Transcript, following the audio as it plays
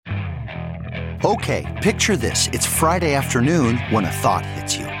Okay, picture this. It's Friday afternoon when a thought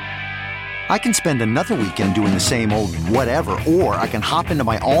hits you. I can spend another weekend doing the same old whatever, or I can hop into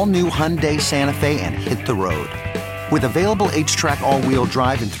my all-new Hyundai Santa Fe and hit the road. With available H-Track all-wheel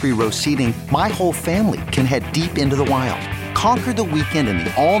drive and 3-row seating, my whole family can head deep into the wild. Conquer the weekend in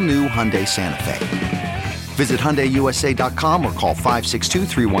the all-new Hyundai Santa Fe. Visit HyundaiUSA.com or call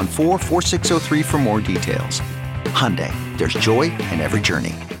 562-314-4603 for more details. Hyundai, there's joy in every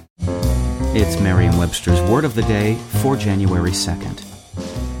journey. It's Merriam-Webster's Word of the Day for January 2nd.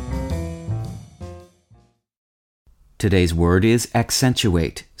 Today's word is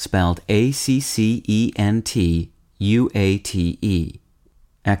accentuate, spelled accentuate.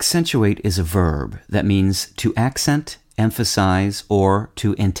 Accentuate is a verb that means to accent, emphasize, or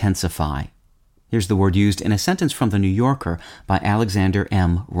to intensify. Here's the word used in a sentence from The New Yorker by Alexander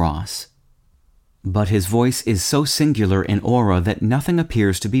M. Ross. But his voice is so singular in aura that nothing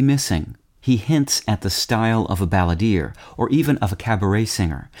appears to be missing. He hints at the style of a balladeer, or even of a cabaret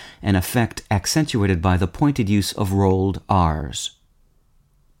singer, an effect accentuated by the pointed use of rolled R's.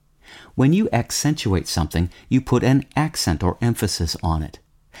 When you accentuate something, you put an accent or emphasis on it.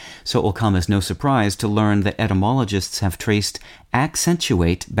 So it will come as no surprise to learn that etymologists have traced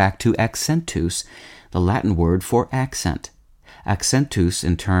accentuate back to accentus, the Latin word for accent. Accentus,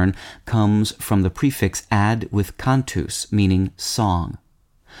 in turn, comes from the prefix ad with cantus, meaning song.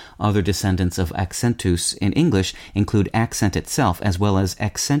 Other descendants of accentus in English include accent itself as well as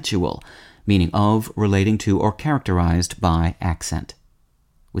accentual, meaning of, relating to, or characterized by accent.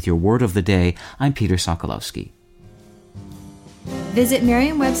 With your Word of the Day, I'm Peter Sokolowski. Visit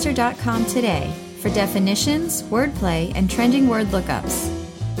Merriam-Webster.com today for definitions, wordplay, and trending word lookups.